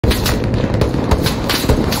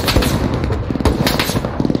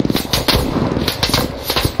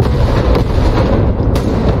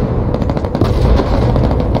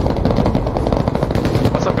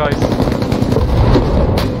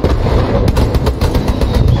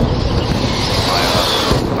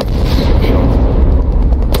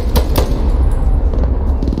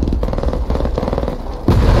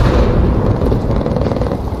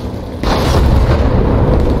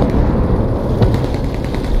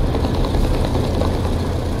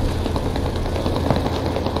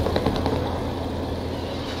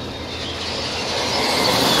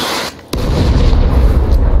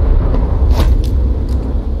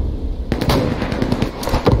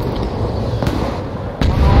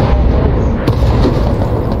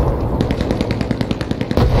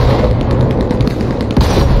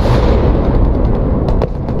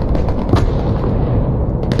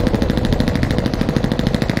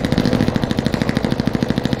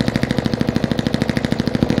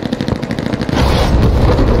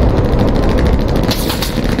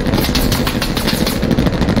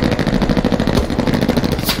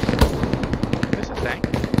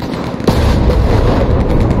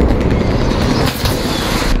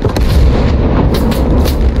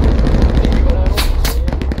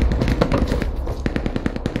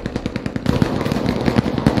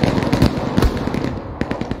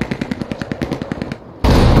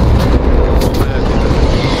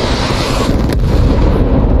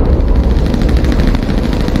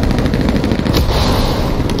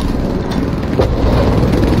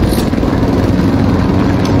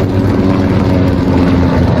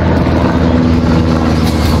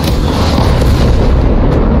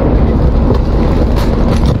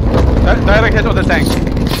get on the tank.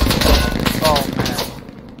 Oh man,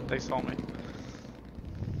 they saw me.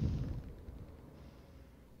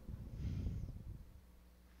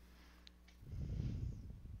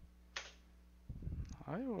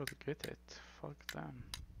 I will get it. Fuck them.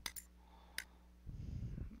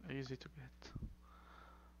 Easy to get.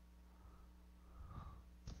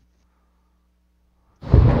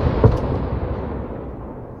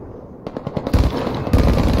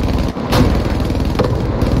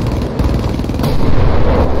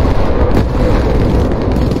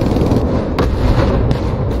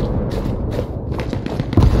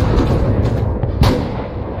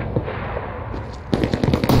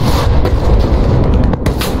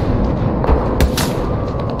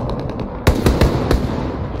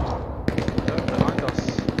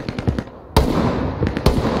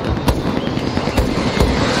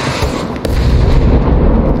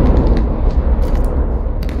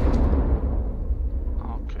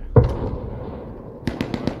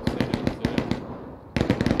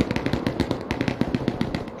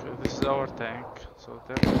 Our tank, so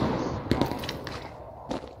that is gone.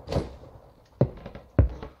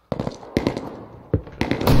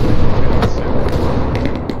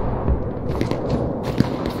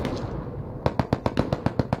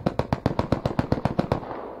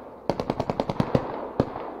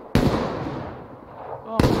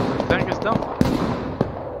 Oh, the tank is down.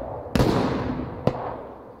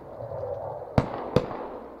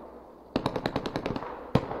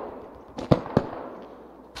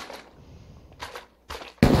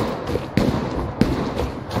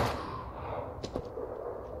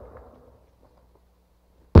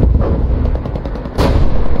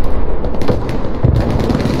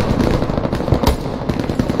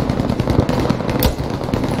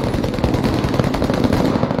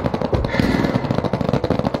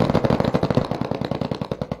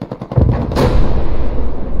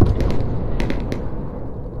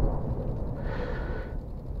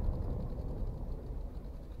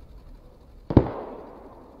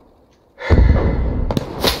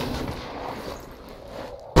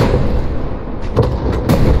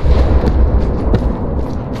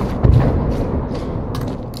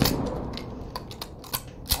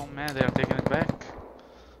 They are taking it back.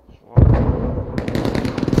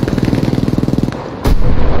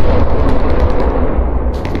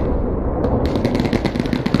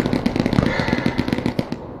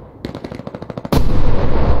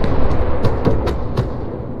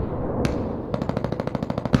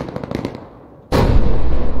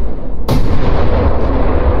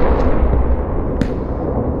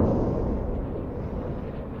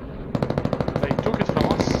 They took it from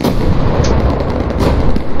us.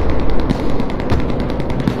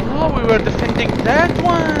 We were defending that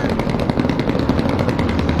one!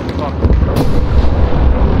 Fuck.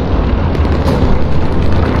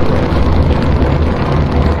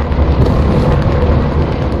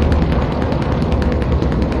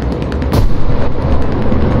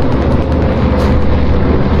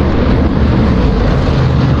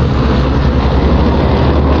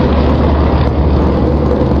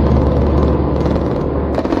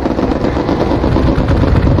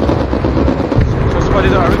 So what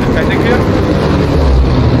are we defending here?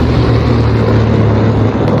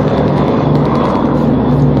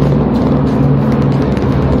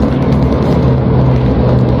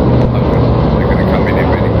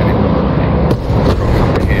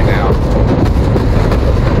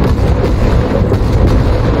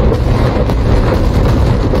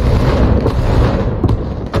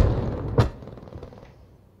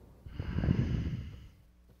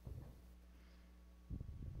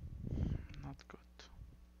 Not good.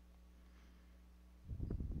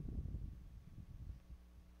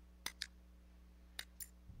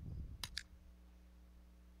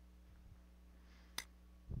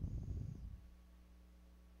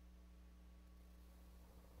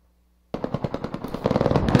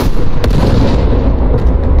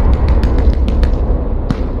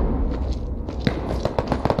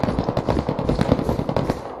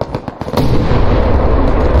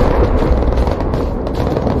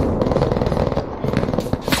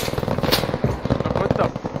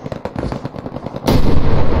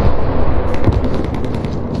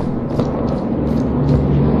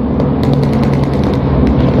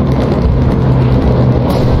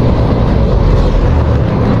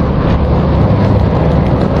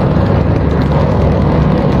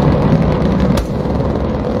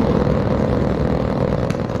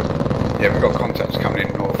 Yeah, we've got contacts coming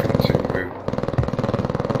in north into Route.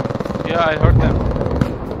 Yeah, I heard them.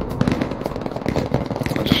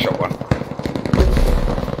 I just shot one.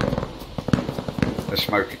 They're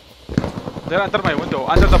smoking. They're under my window,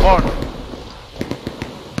 under the barn.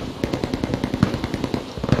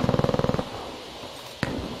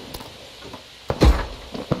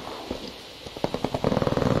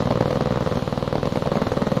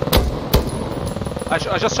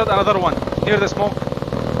 I just shot another one near the smoke.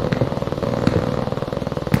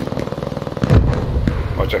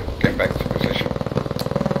 Roger, getting back to position.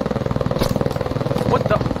 What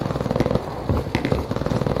the?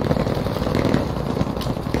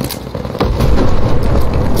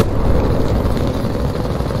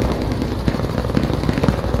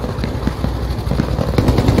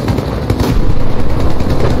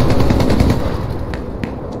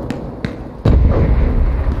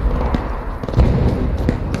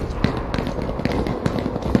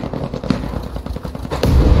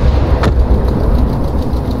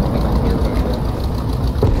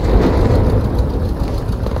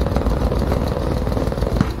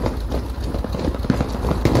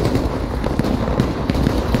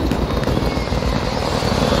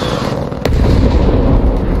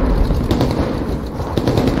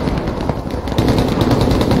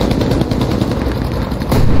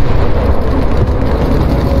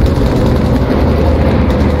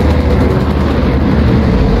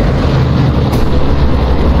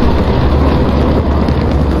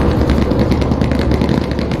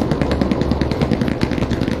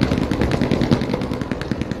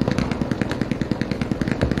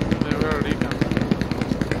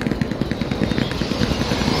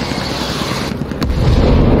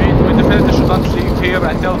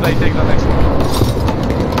 Until they take the next one.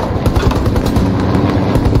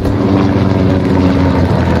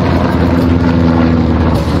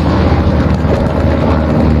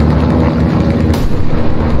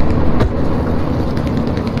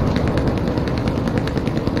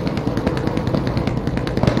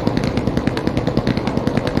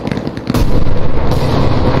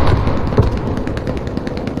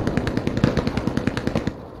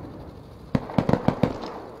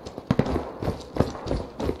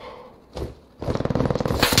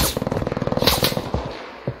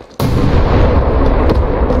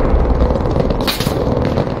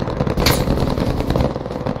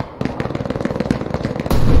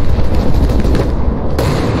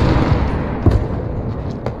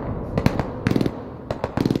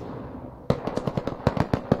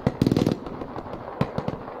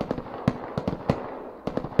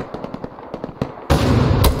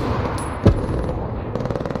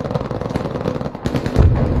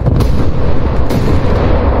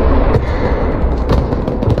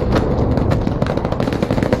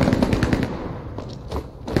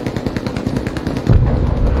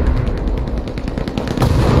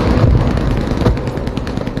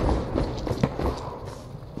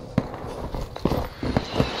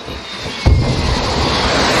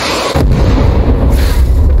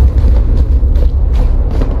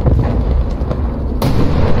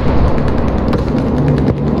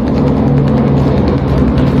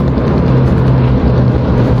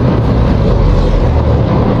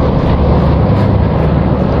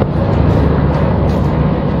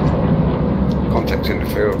 In the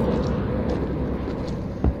field.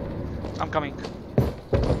 I'm coming.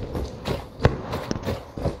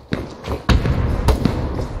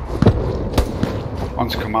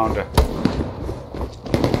 On's commander.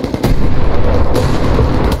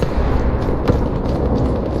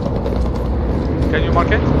 Can you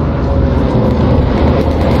mark it?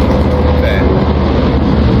 There.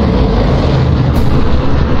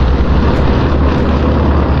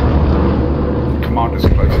 Commander's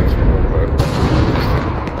closest.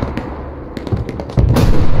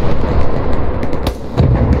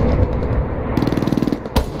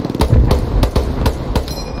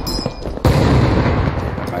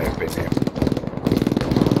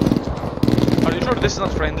 This is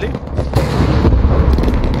not friendly.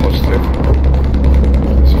 Positive.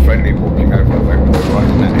 It's a friendly walking over the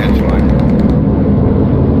horizon and edge line.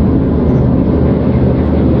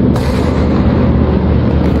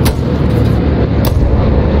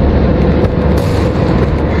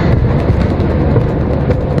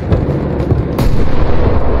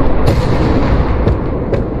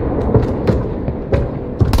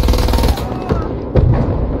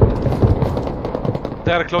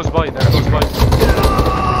 They are close by. They are close by.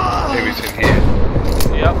 He was in here.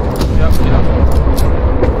 Yep.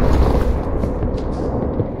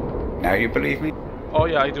 Now you believe me? Oh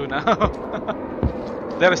yeah, I do now.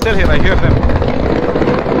 They're still here. I hear them.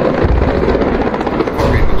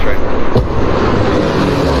 Probably in the train.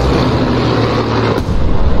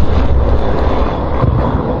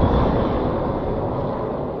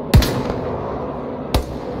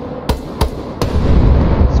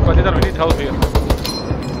 Squad leader, we need help here.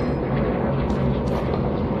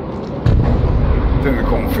 In the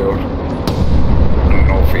cornfield, in the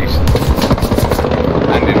northeast,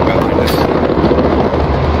 and in behind us.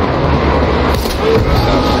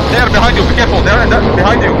 They are behind you. careful, they're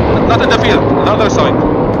behind you. Not in the field, on the other side.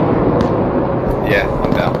 Yeah,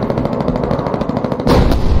 I'm down.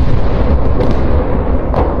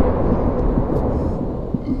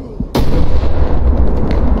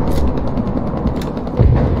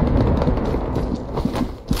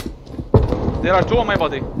 There are two on my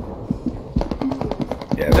body.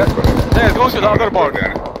 Yeah, that's got it. They're going to the other bar.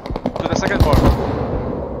 Down. To the second bar.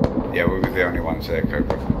 Yeah, we were the only ones there,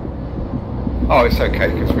 Cobra. Oh, it's okay,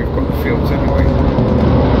 because we've got the fields anyway.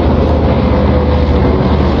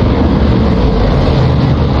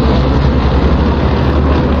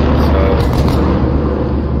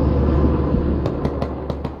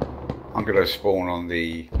 I'm going to spawn on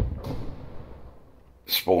the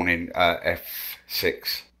spawning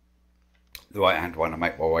F6, the right hand one, and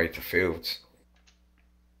make my way to fields.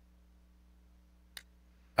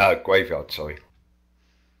 Graveyard, sorry.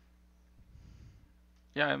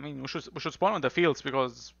 Yeah, I mean we should spawn on the fields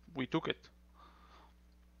because we took it.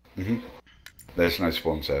 There's no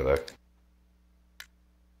spawns there though.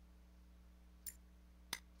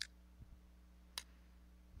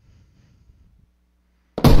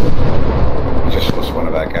 We just lost one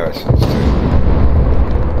of our garrisons too.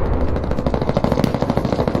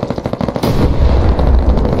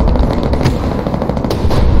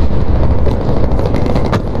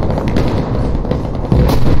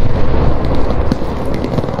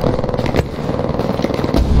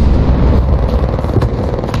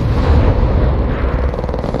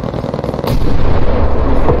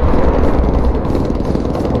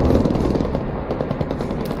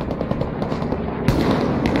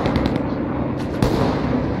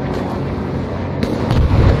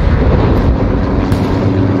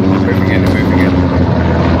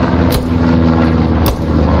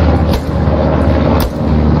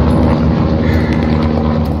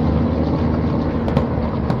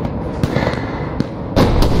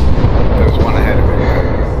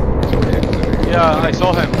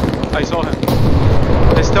 I saw him.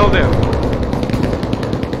 He's still there.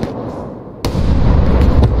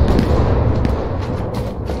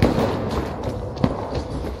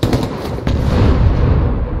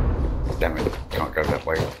 Damn it, can't go that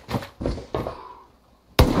way.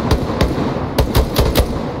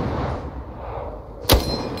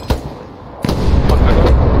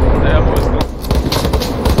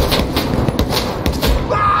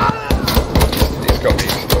 He's got me,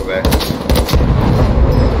 he's still there.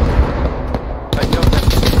 I killed him.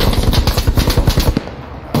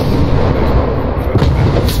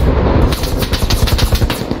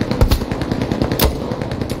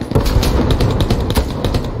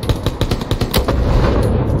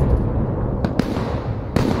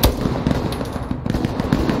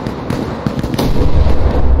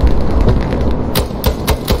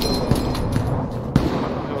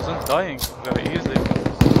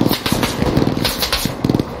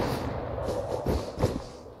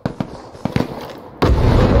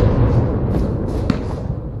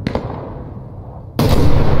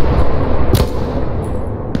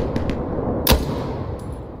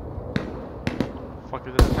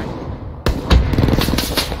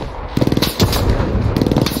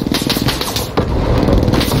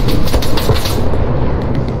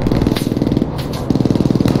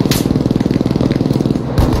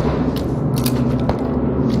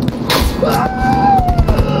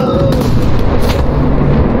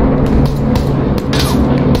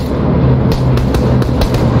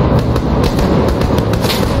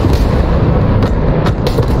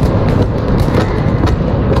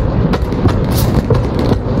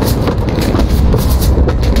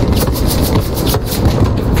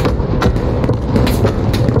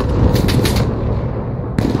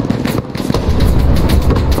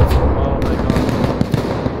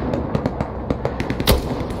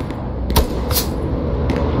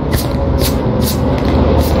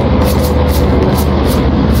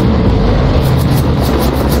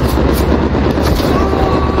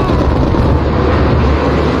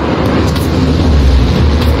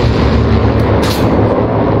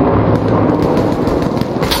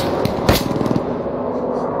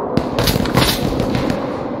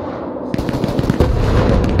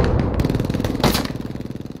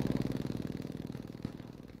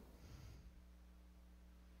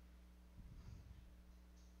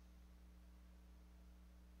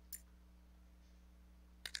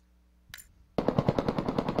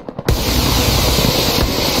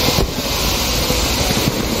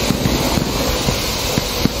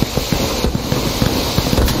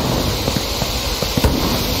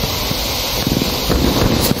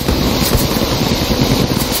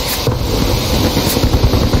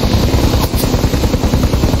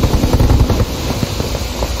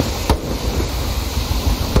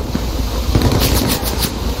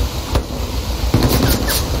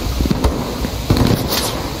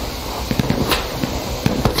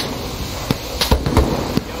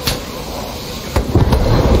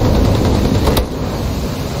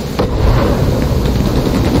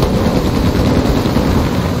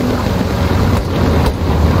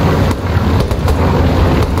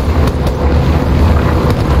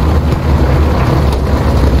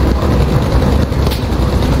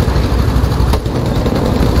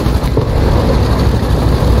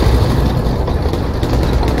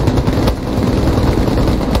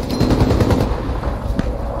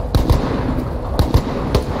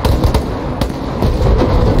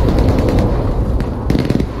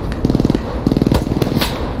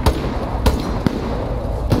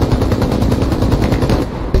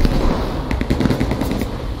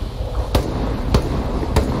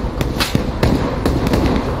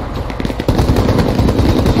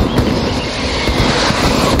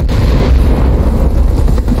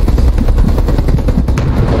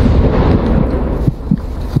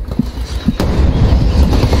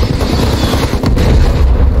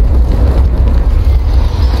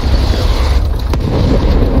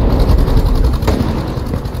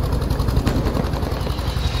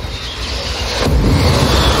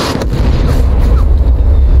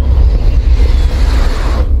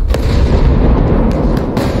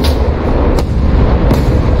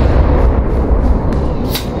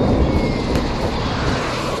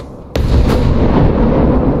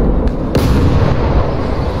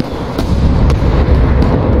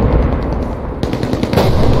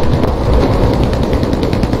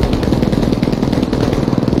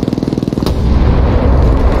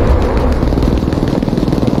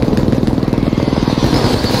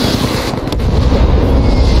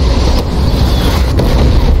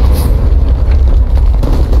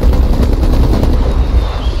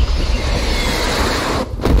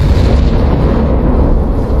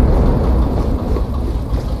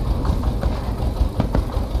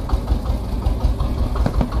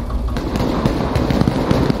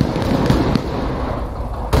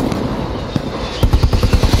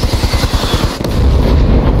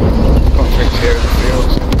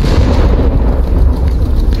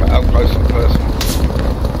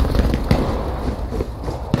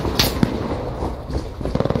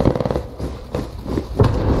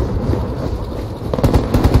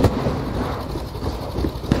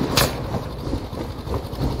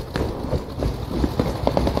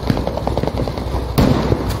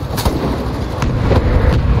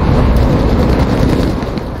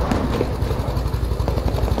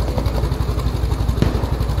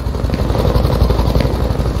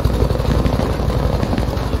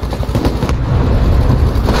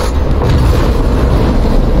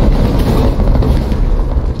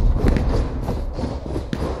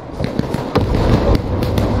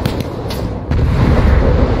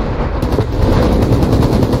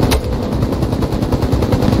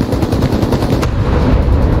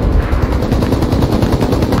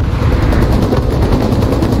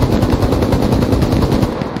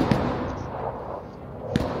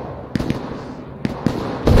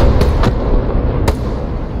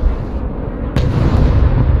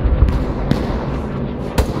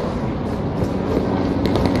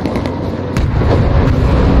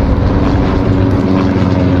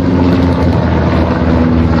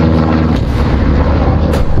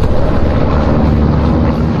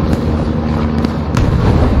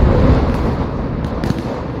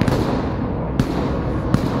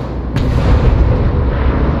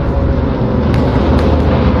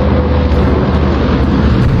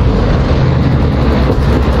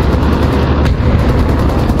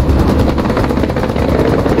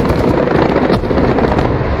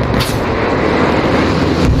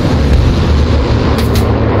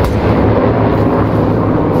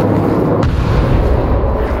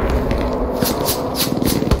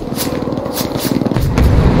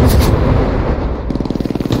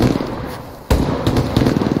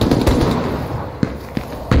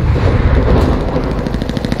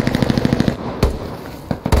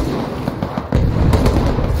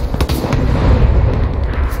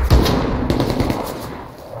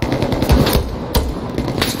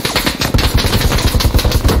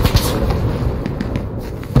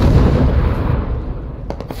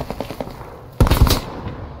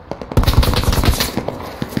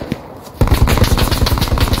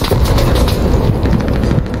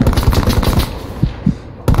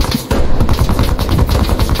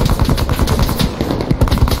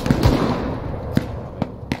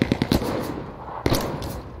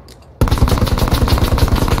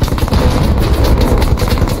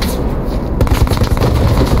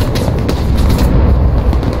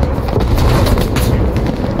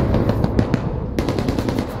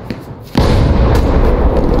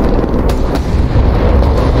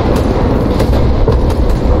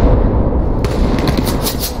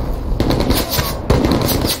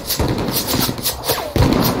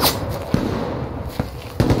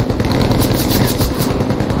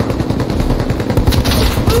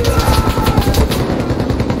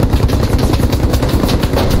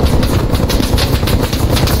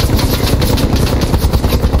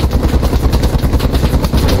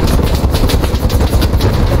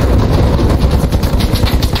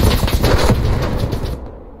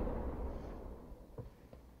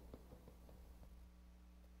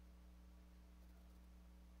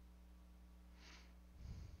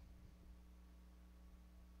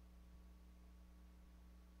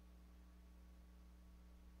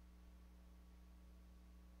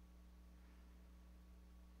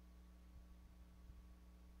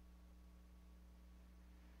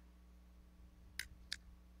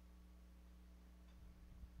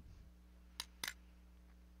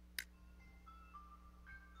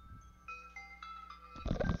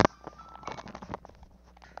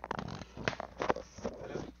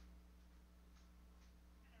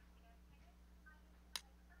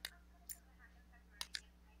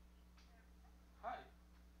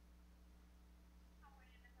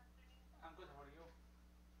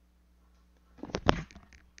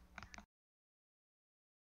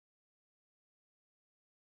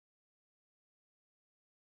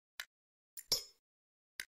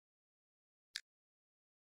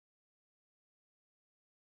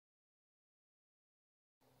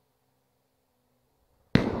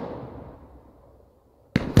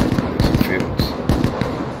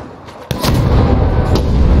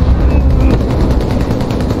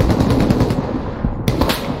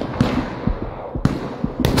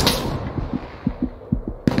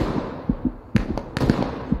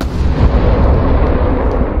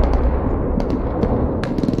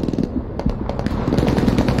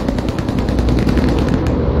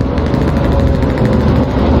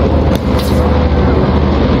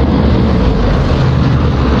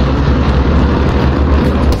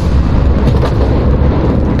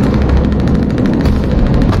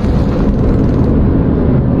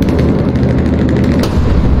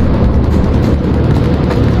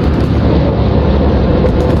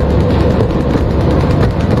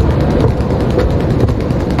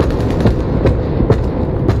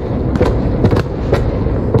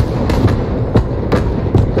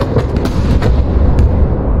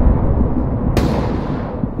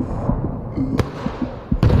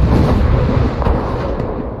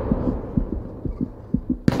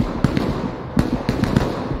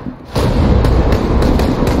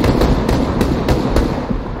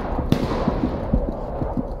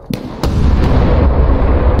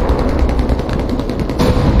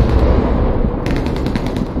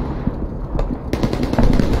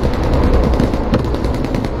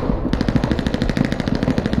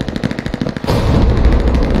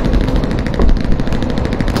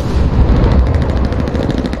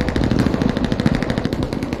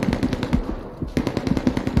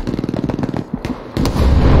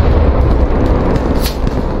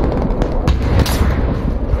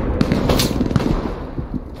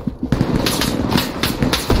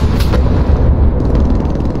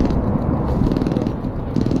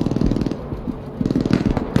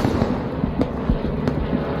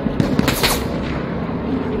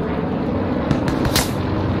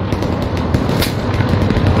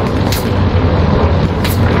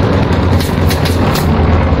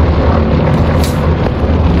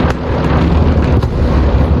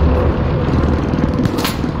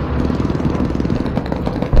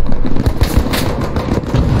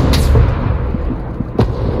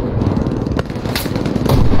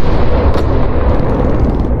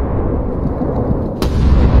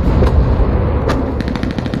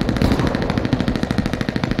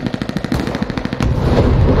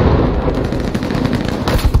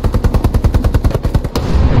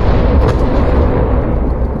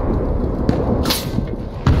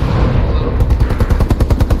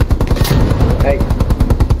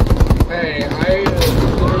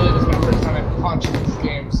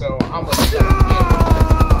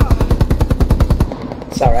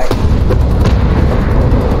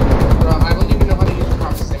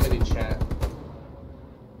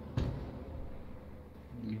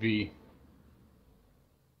 V.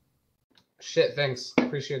 Shit, thanks.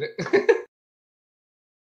 Appreciate it.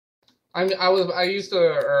 I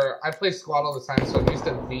play squad all the time, so I'm used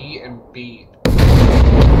to V and B.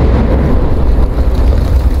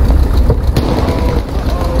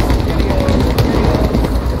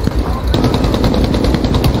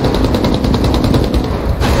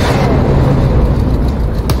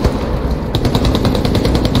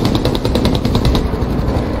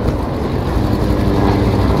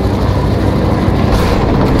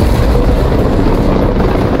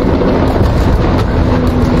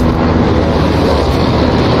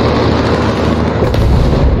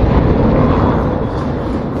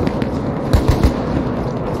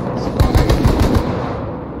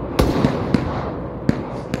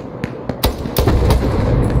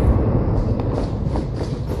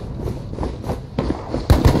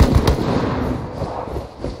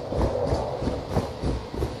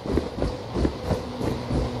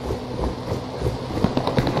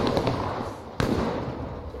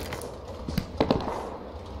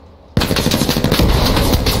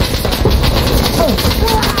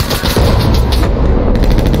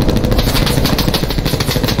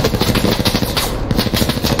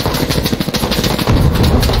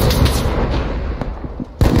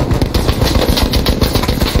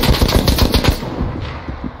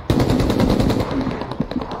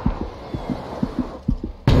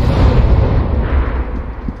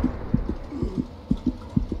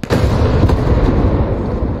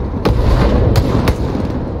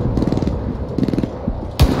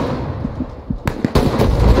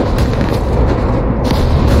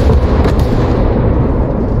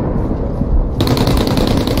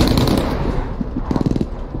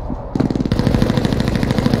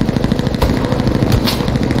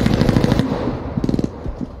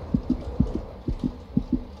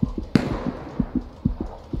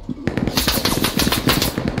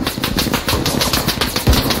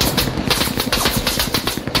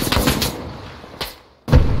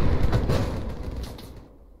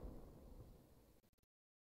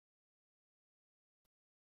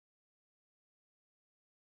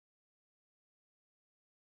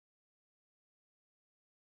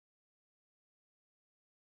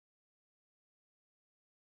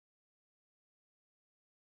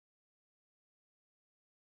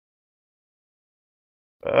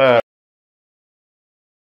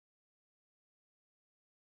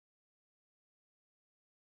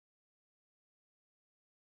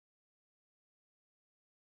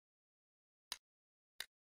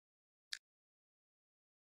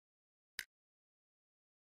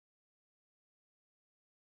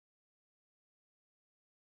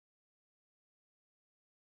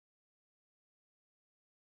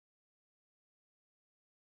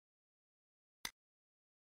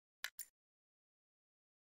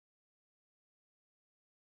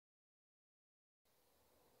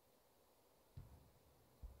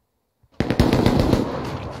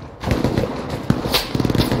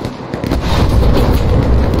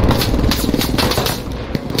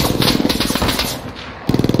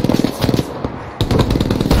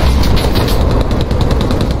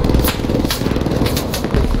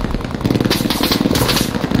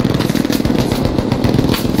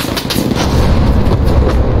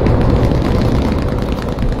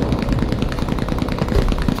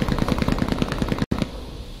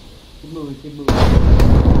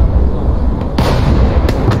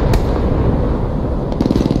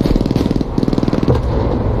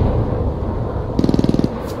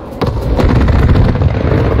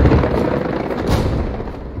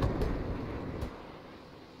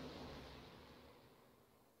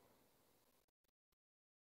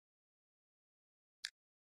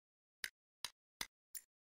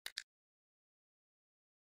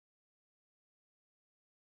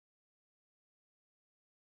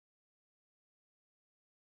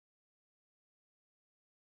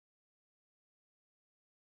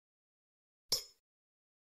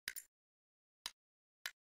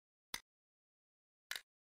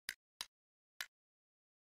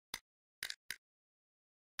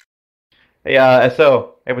 Hey,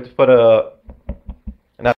 SO, able to put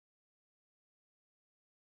enough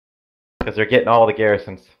because they're getting all the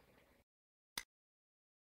garrisons.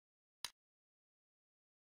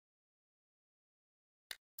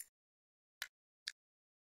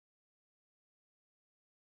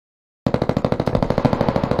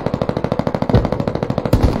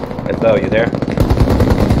 SO, you there?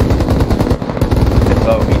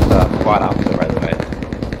 SO meets squad officer right away.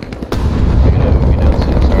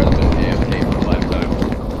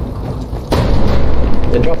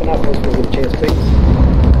 They're dropping out most with a chance, please.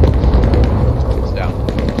 It's down.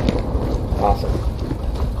 Awesome.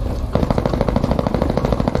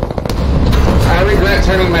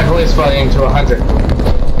 turning my voice volume to 100.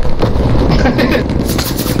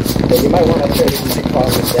 But you might want to turn the music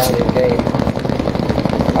volume down in game.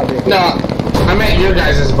 No, I meant your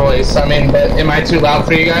guys' voice. I mean, but am I too loud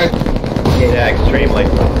for you guys? Yeah, extremely.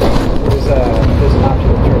 There's an option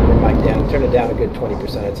to turn your mic down. Turn it down a good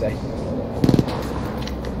 20%, I'd say.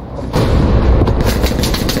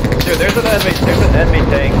 Dude, there's an enemy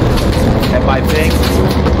tank at my ping.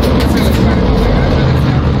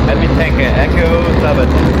 Enemy tank at Echo 7.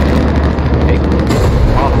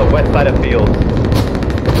 Off the west side of field.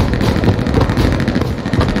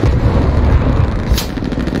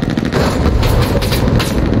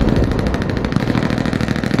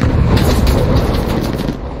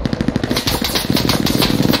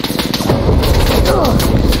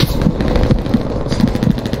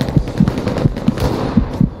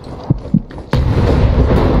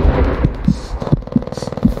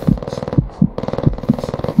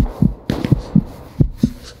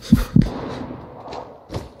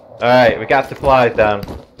 Alright, we got supplies down.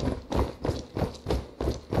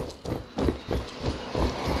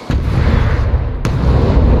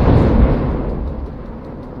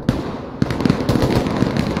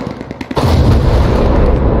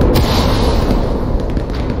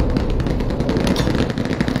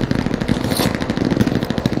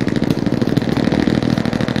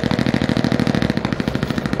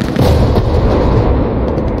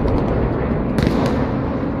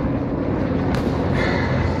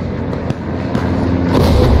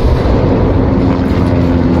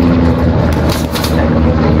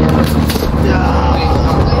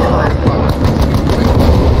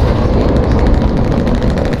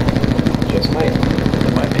 Just might.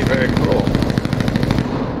 That might be very cruel.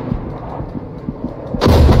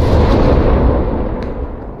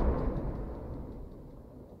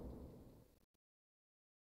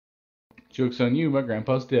 Joke's on you, my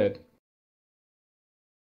grandpa's dead.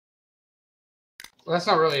 Well, that's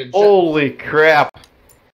not really a joke. Holy crap!